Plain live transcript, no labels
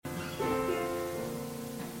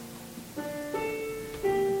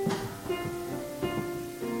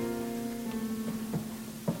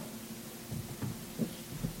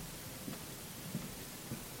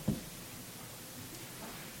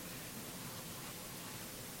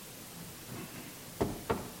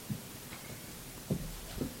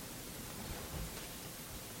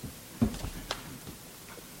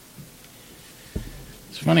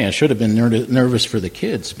funny, I should have been nervous for the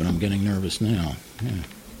kids, but I'm getting nervous now. Yeah.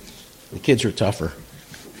 The kids are tougher.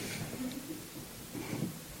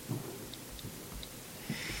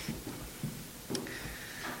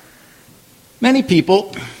 Many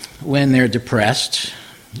people, when they're depressed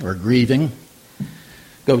or grieving,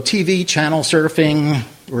 go TV channel surfing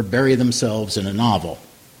or bury themselves in a novel.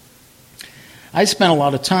 I spent a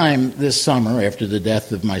lot of time this summer after the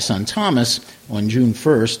death of my son Thomas on June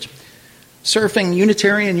 1st surfing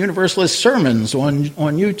Unitarian Universalist sermons on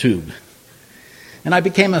YouTube. And I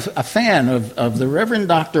became a fan of the Reverend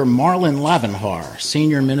Dr. Marlon Lavenhar,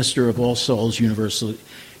 Senior Minister of All Souls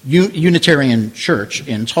Unitarian Church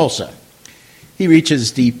in Tulsa. He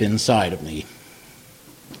reaches deep inside of me.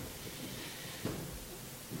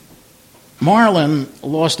 Marlon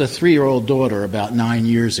lost a 3-year-old daughter about 9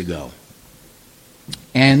 years ago.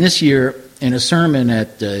 And this year, in a sermon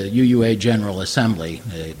at the UUA General Assembly,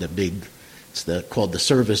 called the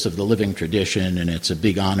Service of the Living Tradition, and it's a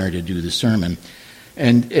big honor to do the sermon.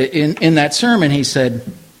 And in that sermon, he said,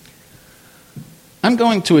 "I'm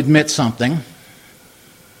going to admit something.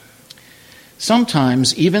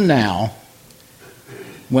 Sometimes, even now,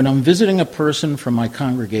 when I'm visiting a person from my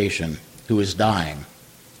congregation who is dying,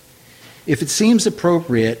 if it seems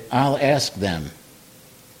appropriate, I'll ask them,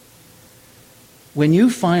 when you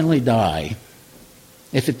finally die,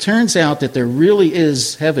 if it turns out that there really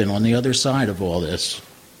is heaven on the other side of all this,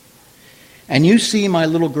 and you see my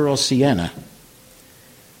little girl Sienna,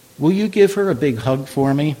 will you give her a big hug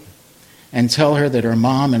for me and tell her that her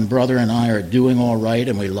mom and brother and I are doing all right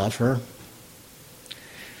and we love her?"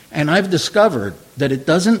 And I've discovered that it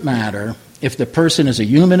doesn't matter if the person is a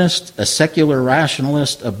humanist, a secular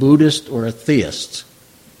rationalist, a Buddhist, or a theist.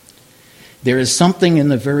 There is something in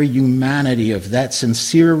the very humanity of that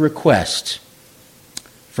sincere request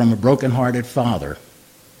from a broken-hearted father,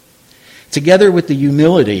 together with the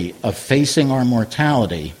humility of facing our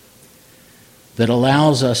mortality, that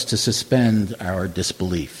allows us to suspend our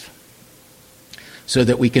disbelief so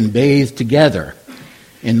that we can bathe together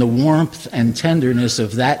in the warmth and tenderness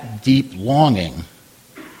of that deep longing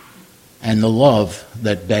and the love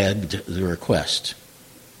that begged the request.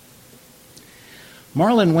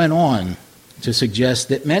 Marlon went on to suggest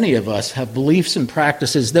that many of us have beliefs and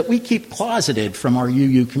practices that we keep closeted from our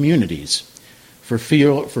UU communities for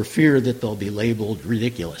fear that they'll be labeled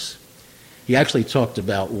ridiculous. He actually talked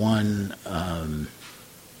about one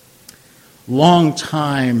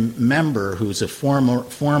long-time member who's a former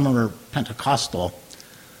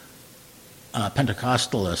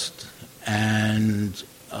Pentecostalist, and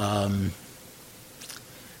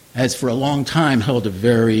has for a long time held a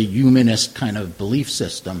very humanist kind of belief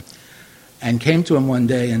system, and came to him one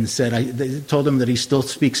day and said, they told him that he still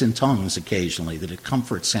speaks in tongues occasionally, that it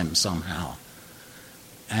comforts him somehow,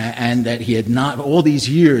 and that he had not, all these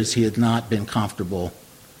years, he had not been comfortable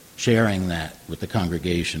sharing that with the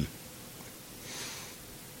congregation.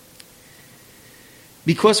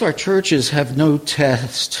 Because our churches have no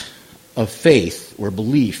test of faith or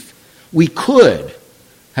belief, we could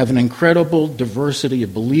have an incredible diversity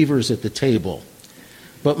of believers at the table.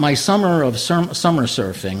 But my summer of summer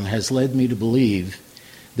surfing has led me to believe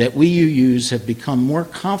that we UUs have become more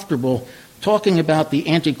comfortable talking about the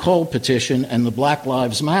anti-coal petition and the Black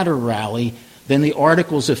Lives Matter rally than the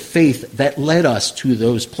articles of faith that led us to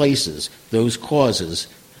those places, those causes,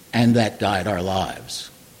 and that guide our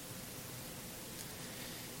lives.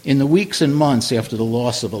 In the weeks and months after the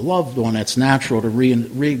loss of a loved one, it's natural to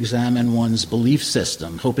re-examine one's belief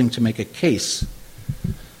system, hoping to make a case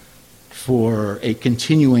for a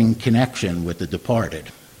continuing connection with the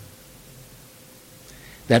departed.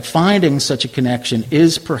 That finding such a connection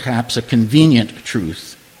is perhaps a convenient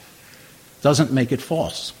truth doesn't make it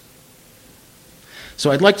false.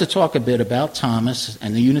 So I'd like to talk a bit about Thomas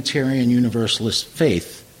and the Unitarian Universalist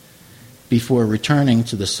faith before returning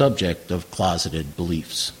to the subject of closeted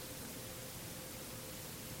beliefs.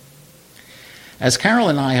 As Carol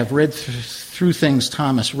and I have read through things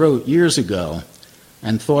Thomas wrote years ago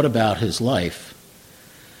and thought about his life,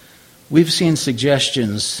 we've seen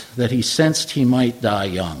suggestions that he sensed he might die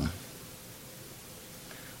young.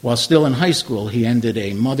 While still in high school, he ended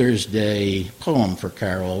a Mother's Day poem for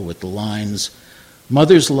Carol with the lines,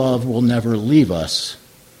 "Mother's love will never leave us,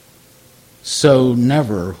 so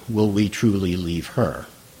never will we truly leave her."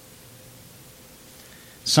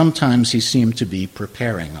 Sometimes he seemed to be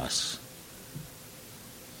preparing us.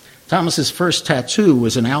 Thomas's first tattoo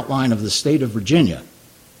was an outline of the state of Virginia,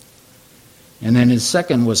 and then his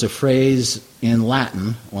second was a phrase in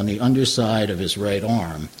Latin on the underside of his right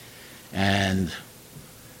arm. And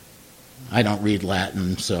I don't read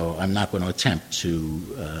Latin, so I'm not going to attempt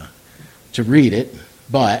to read it,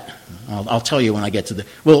 But I'll tell you when I get to the...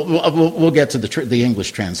 We'll get to the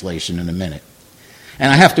English translation in a minute.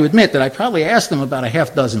 And I have to admit that I probably asked him about a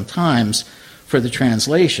half dozen times for the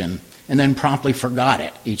translation and then promptly forgot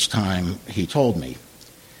it each time he told me.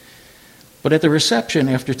 But at the reception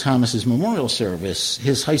after Thomas's memorial service,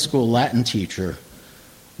 his high school Latin teacher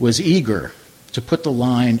was eager to put the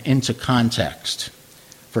line into context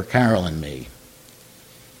for Carol and me.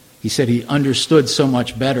 He said he understood so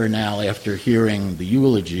much better now after hearing the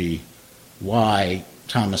eulogy why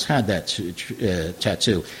Thomas had that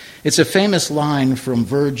tattoo. It's a famous line from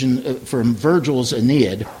Virgil's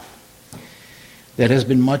Aeneid that has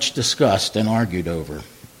been much discussed and argued over.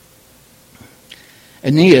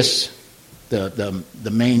 Aeneas, the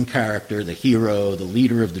main character, the hero, the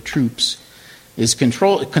leader of the troops, is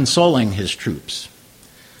consoling his troops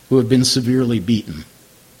who have been severely beaten.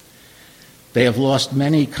 They have lost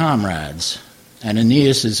many comrades, and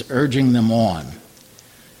Aeneas is urging them on.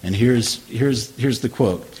 And here's the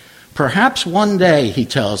quote. "Perhaps one day," he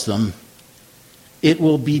tells them, "it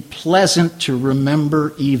will be pleasant to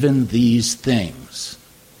remember even these things."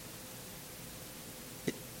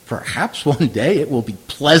 Perhaps one day it will be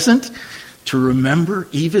pleasant to remember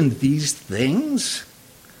even these things?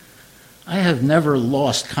 I have never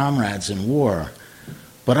lost comrades in war,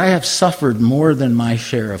 but I have suffered more than my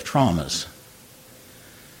share of traumas.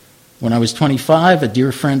 When I was 25, a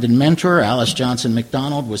dear friend and mentor, Alice Johnson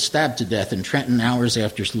McDonald, was stabbed to death in Trenton hours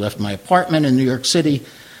after she left my apartment in New York City,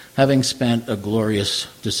 having spent a glorious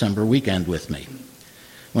December weekend with me.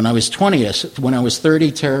 When I was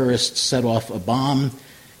 30, terrorists set off a bomb,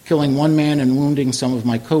 killing one man and wounding some of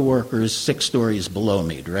my coworkers 6 stories below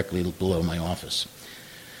me, directly below my office.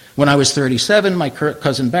 When I was 37, my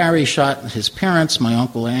cousin Barry shot his parents, my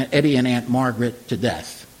Uncle Eddie and Aunt Margaret, to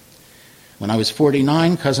death. When I was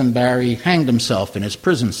 49, cousin Barry hanged himself in his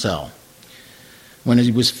prison cell. When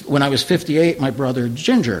I was 58, my brother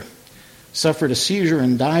Ginger suffered a seizure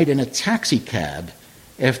and died in a taxi cab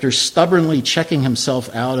after stubbornly checking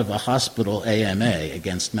himself out of a hospital AMA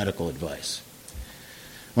against medical advice.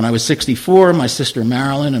 When I was 64, my sister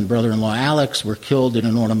Marilyn and brother-in-law Alex were killed in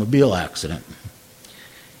an automobile accident.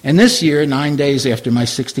 And this year, 9 days after my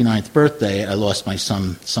 69th birthday, I lost my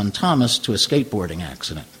son Thomas to a skateboarding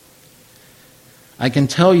accident. I can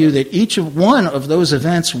tell you that each one of those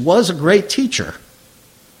events was a great teacher,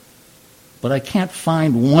 but I can't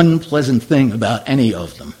find one pleasant thing about any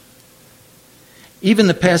of them. Even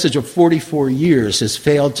the passage of 44 years has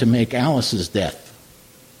failed to make Alice's death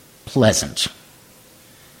pleasant.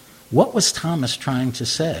 What was Thomas trying to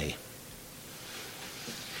say?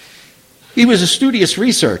 He was a studious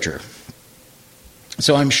researcher,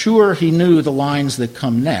 so I'm sure he knew the lines that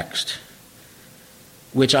come next,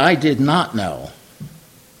 which I did not know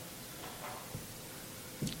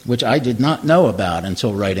about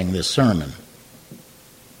until writing this sermon.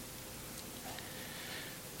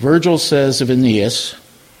 Virgil says of Aeneas,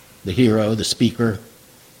 the hero, the speaker,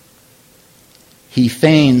 he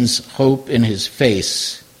feigns hope in his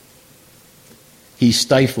face. He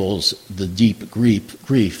stifles the deep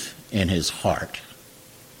grief in his heart.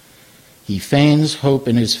 He feigns hope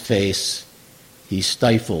in his face. He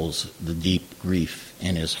stifles the deep grief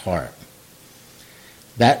in his heart.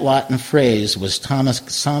 That Latin phrase was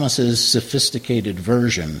Thomas's sophisticated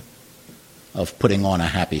version of putting on a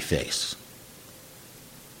happy face.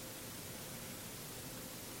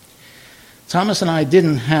 Thomas and I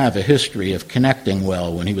didn't have a history of connecting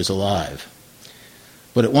well when he was alive.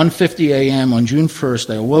 But at 1:50 a.m. on June 1st,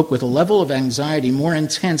 I awoke with a level of anxiety more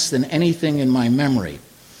intense than anything in my memory.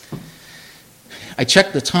 I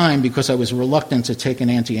checked the time because I was reluctant to take an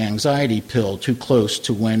anti-anxiety pill too close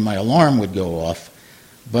to when my alarm would go off,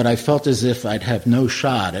 but I felt as if I'd have no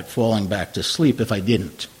shot at falling back to sleep if I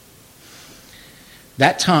didn't.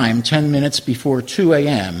 That time, 10 minutes before 2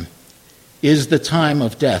 a.m., is the time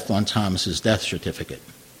of death on Thomas's death certificate.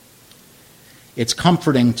 It's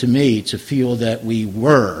comforting to me to feel that we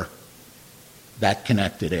were that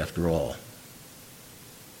connected after all.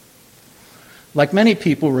 Like many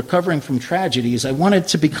people recovering from tragedies, I wanted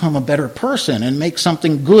to become a better person and make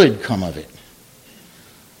something good come of it.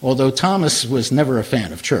 Although Thomas was never a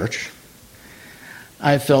fan of church,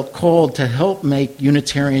 I felt called to help make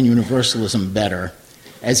Unitarian Universalism better,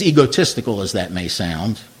 as egotistical as that may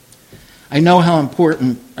sound. I knew how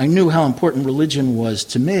important religion was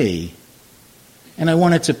to me, and I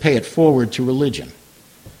wanted to pay it forward to religion.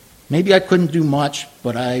 Maybe I couldn't do much,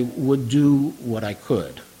 but I would do what I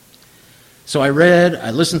could. So I read,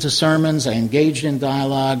 I listened to sermons, I engaged in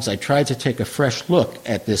dialogues, I tried to take a fresh look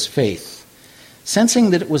at this faith,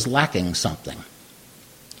 sensing that it was lacking something.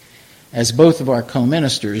 As both of our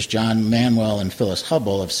co-ministers, John Manuel and Phyllis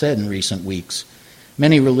Hubbell, have said in recent weeks,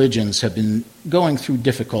 many religions have been going through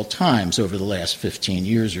difficult times over the last 15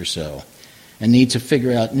 years or so and need to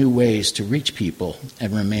figure out new ways to reach people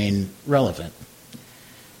and remain relevant.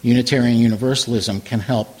 Unitarian Universalism can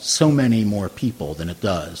help so many more people than it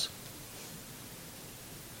does.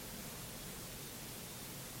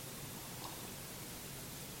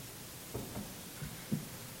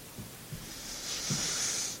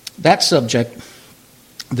 That subject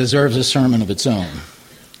deserves a sermon of its own,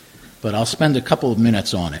 but I'll spend a couple of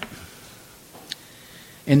minutes on it.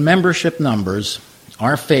 In membership numbers,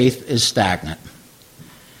 our faith is stagnant,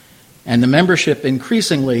 and the membership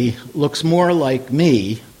increasingly looks more like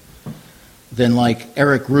me than like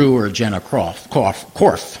Eric Rue or Jenna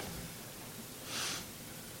Korth.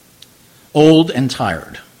 Old and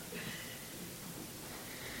tired.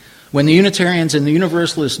 When the Unitarians and the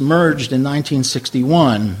Universalists merged in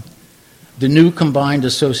 1961, the new combined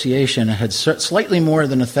association had slightly more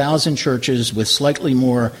than 1,000 churches with slightly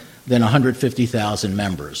more than 150,000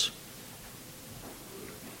 members.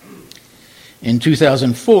 In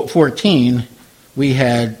 2014, we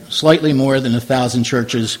had slightly more than 1,000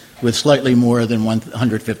 churches with slightly more than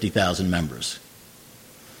 150,000 members.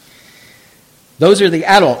 Those are the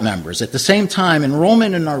adult members. At the same time,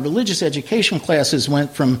 enrollment in our religious education classes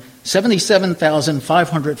went from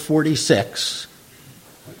 77,546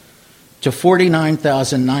 to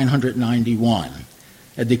 49,991,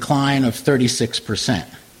 a decline of 36%.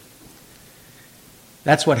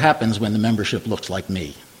 That's what happens when the membership looks like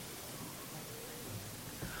me.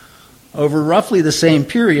 Over roughly the same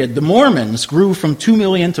period, the Mormons grew from 2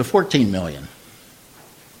 million to 14 million.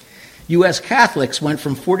 U.S. Catholics went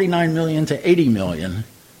from 49 million to 80 million.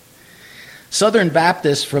 Southern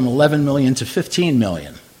Baptists from 11 million to 15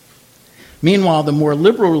 million. Meanwhile, the more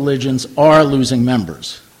liberal religions are losing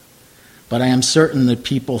members. But I am certain that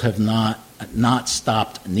people have not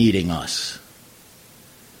stopped needing us.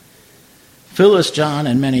 Phyllis, John,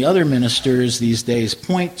 and many other ministers these days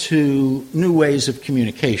point to new ways of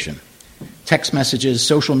communication. Text messages,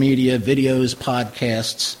 social media, videos,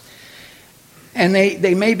 podcasts. And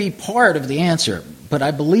they may be part of the answer, but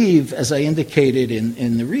I believe, as I indicated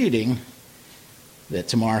in the reading that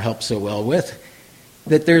Tamar helped so well with,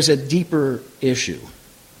 that there's a deeper issue.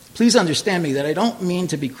 Please understand me that I don't mean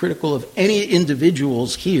to be critical of any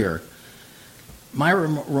individuals here. My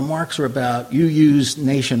remarks are about UUs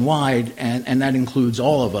nationwide, and that includes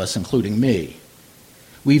all of us, including me.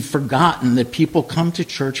 We've forgotten that people come to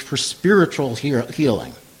church for spiritual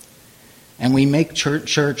healing. And we make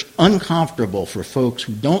church uncomfortable for folks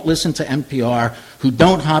who don't listen to NPR, who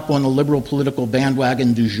don't hop on the liberal political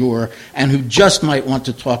bandwagon du jour, and who just might want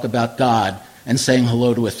to talk about God and saying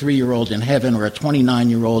hello to a 3-year-old in heaven or a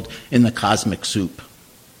 29-year-old in the cosmic soup.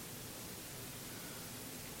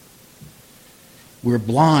 We're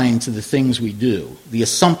blind to the things we do, the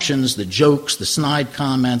assumptions, the jokes, the snide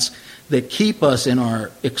comments that keep us in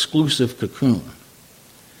our exclusive cocoon.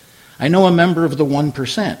 I know a member of the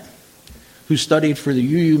 1% who studied for the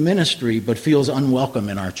UU ministry but feels unwelcome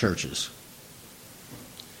in our churches.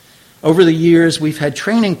 Over the years, we've had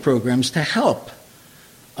training programs to help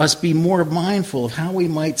us be more mindful of how we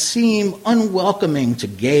might seem unwelcoming to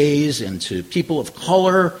gays and to people of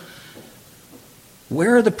color.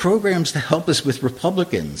 Where are the programs to help us with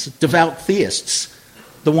Republicans, devout theists,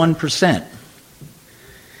 the 1%?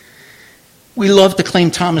 We love to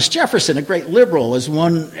claim Thomas Jefferson, a great liberal, as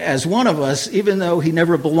one of us, even though he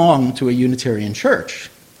never belonged to a Unitarian church.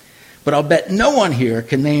 But I'll bet no one here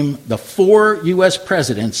can name the 4 U.S.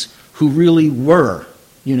 presidents who really were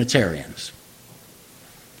Unitarians.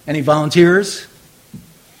 Any volunteers?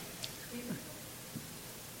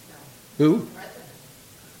 Who?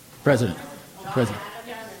 President.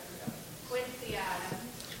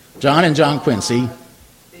 John and John Quincy.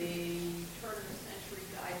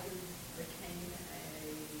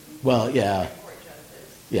 Well, yeah,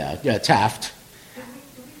 Taft.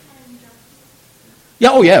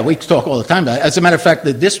 Yeah, oh yeah, we talk all the time about it. As a matter of fact,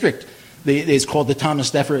 the district is called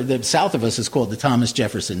the south of us is called the Thomas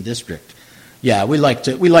Jefferson District. Yeah, we like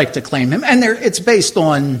to claim him, and it's based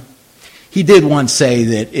on. He did once say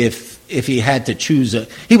that if he had to choose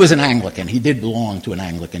he was an Anglican. He did belong to an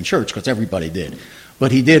Anglican church because everybody did,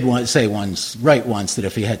 but he did write once that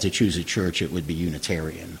if he had to choose a church, it would be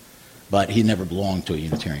Unitarian. But he never belonged to a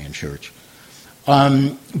Unitarian church.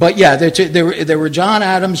 But yeah, there were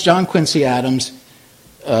John Quincy Adams,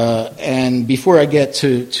 and before I get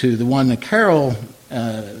to the one that Carol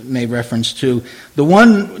made reference to, the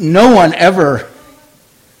one no one ever...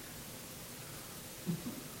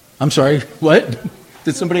 I'm sorry, what?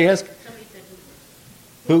 Did somebody ask? Somebody said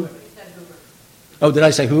who? Oh, did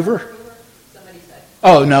I say Hoover? Somebody said.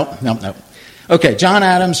 Oh, no. Okay,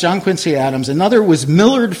 John Quincy Adams. Another was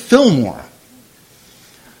Millard Fillmore,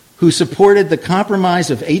 who supported the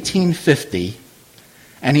Compromise of 1850,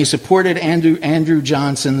 and he supported Andrew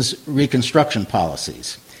Johnson's Reconstruction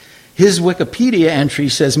policies. His Wikipedia entry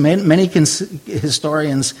says many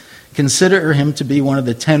historians consider him to be one of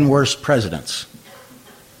the 10 worst presidents.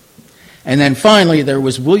 And then finally, there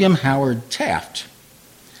was William Howard Taft,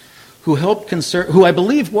 who I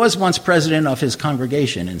believe was once president of his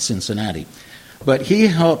congregation in Cincinnati. But he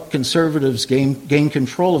helped conservatives gain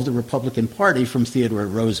control of the Republican Party from Theodore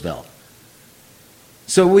Roosevelt.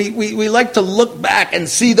 So we like to look back and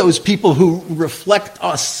see those people who reflect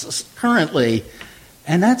us currently,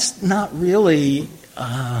 and that's not really,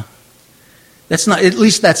 at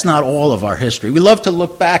least that's not all of our history. We love to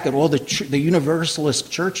look back at all the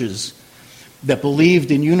Universalist churches that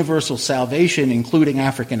believed in universal salvation, including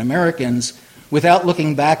African Americans, without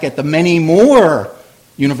looking back at the many more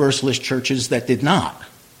Universalist churches that did not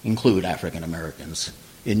include African Americans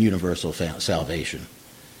in universal salvation.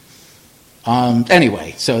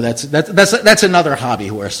 Anyway, so that's another hobby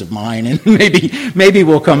horse of mine, and maybe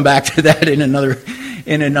we'll come back to that in another.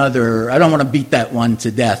 I don't want to beat that one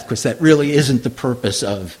to death because that really isn't the purpose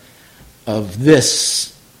of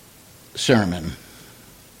this sermon.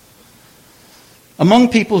 Among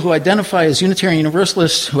people who identify as Unitarian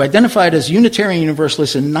Universalists, who identified as Unitarian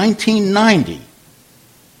Universalists in 1990,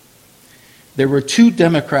 there were 2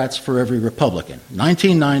 Democrats for every Republican.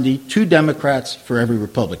 1990, 2 Democrats for every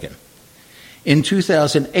Republican. In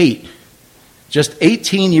 2008, just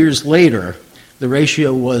 18 years later, the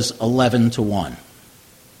ratio was 11 to 1.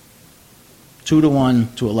 2 to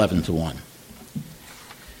 1 to 11 to 1.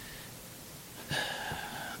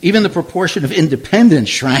 Even the proportion of independents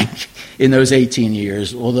shrank in those 18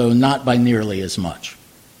 years, although not by nearly as much.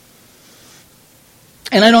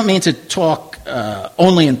 And I don't mean to talk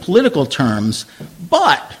only in political terms,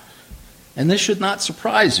 but, and this should not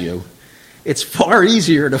surprise you, it's far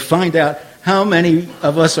easier to find out how many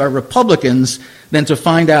of us are Republicans than to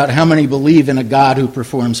find out how many believe in a God who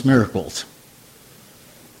performs miracles.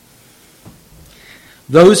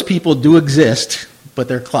 Those people do exist, but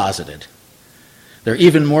they're closeted. They're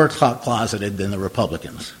even more closeted than the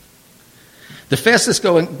Republicans. The fastest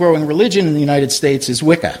growing religion in the United States is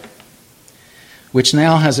Wicca, which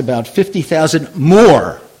now has about 50,000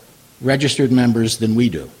 more registered members than we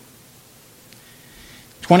do.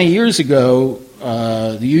 20 years ago,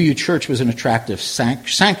 the UU Church was an attractive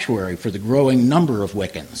sanctuary for the growing number of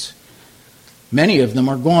Wiccans. Many of them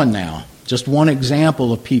are gone now. Just one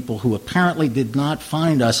example of people who apparently did not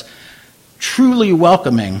find us truly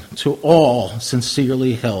welcoming to all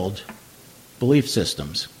sincerely held belief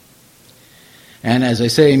systems. And as I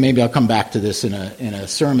say, maybe I'll come back to this in a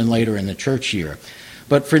sermon later in the church year.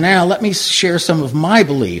 But for now, let me share some of my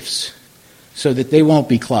beliefs so that they won't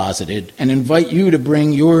be closeted, and invite you to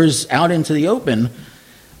bring yours out into the open,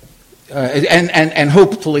 and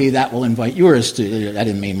hopefully that will invite yours to, I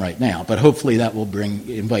didn't mean right now, but hopefully that will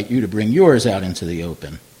invite you to bring yours out into the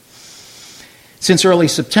open. Since early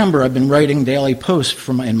September, I've been writing daily posts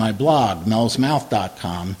in my blog,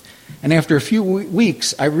 melsmouth.com, and after a few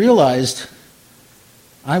weeks, I realized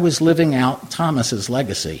I was living out Thomas's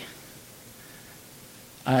legacy.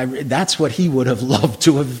 That's what he would have loved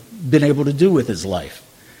to have been able to do with his life.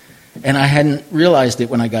 And I hadn't realized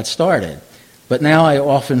it when I got started. But now I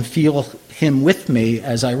often feel him with me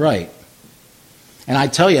as I write. And I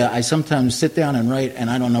tell you, I sometimes sit down and write,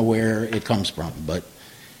 and I don't know where it comes from, but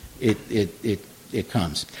it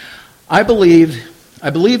comes. I believe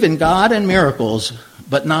in God and miracles,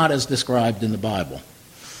 but not as described in the Bible.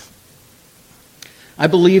 I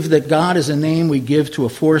believe that God is a name we give to a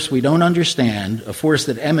force we don't understand, a force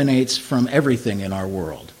that emanates from everything in our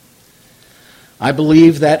world. I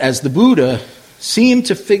believe that as the Buddha seemed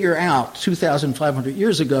to figure out 2,500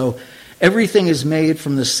 years ago, everything is made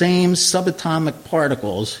from the same subatomic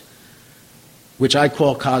particles, which I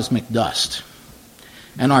call cosmic dust.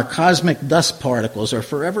 And our cosmic dust particles are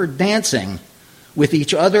forever dancing with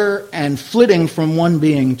each other and flitting from one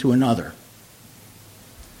being to another.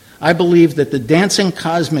 I believe that the dancing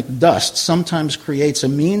cosmic dust sometimes creates a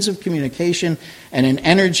means of communication and an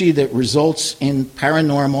energy that results in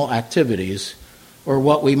paranormal activities, or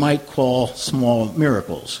what we might call small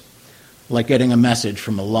miracles, like getting a message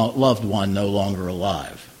from a loved one no longer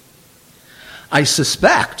alive. I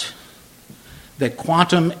suspect that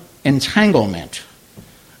quantum entanglement,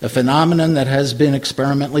 a phenomenon that has been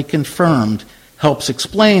experimentally confirmed, helps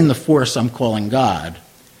explain the force I'm calling God,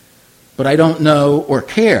 but I don't know or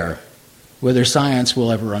care whether science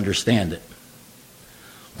will ever understand it.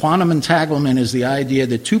 Quantum entanglement is the idea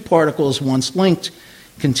that two particles, once linked,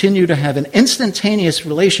 continue to have an instantaneous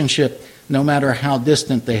relationship no matter how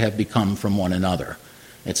distant they have become from one another.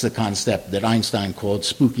 It's the concept that Einstein called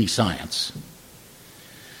spooky science.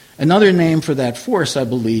 Another name for that force, I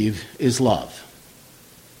believe, is love.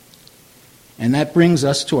 And that brings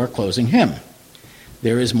us to our closing hymn.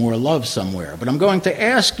 There is more love somewhere. But I'm going to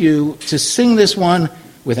ask you to sing this one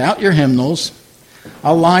without your hymnals.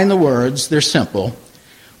 I'll line the words. They're simple.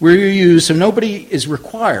 Where you use, so nobody is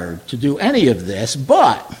required to do any of this,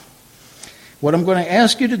 but what I'm going to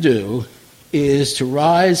ask you to do is to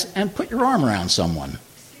rise and put your arm around someone.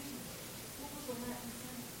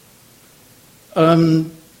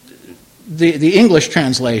 The English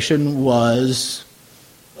translation was,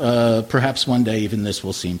 perhaps one day even this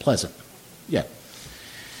will seem pleasant. Yeah.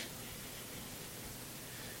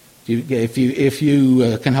 If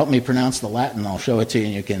you can help me pronounce the Latin, I'll show it to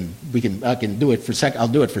you, and I can do it for I'll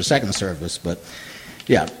do it for second service, but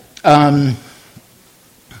yeah.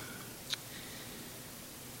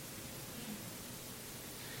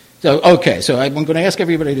 So I'm going to ask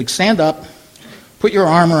everybody to stand up, put your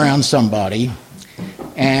arm around somebody,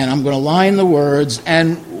 and I'm going to line the words,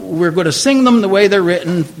 and we're going to sing them the way they're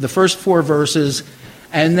written, the first four verses,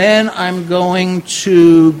 and then I'm going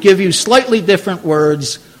to give you slightly different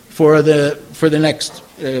words for the next,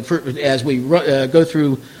 as we go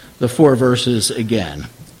through the four verses again.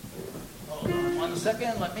 Hold on 1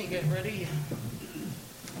 second, let me get ready.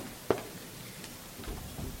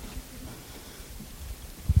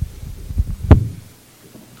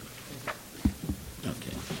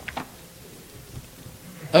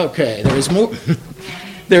 Okay, there's more.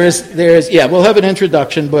 There's yeah, we'll have an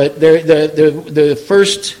introduction, but the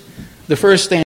first stanza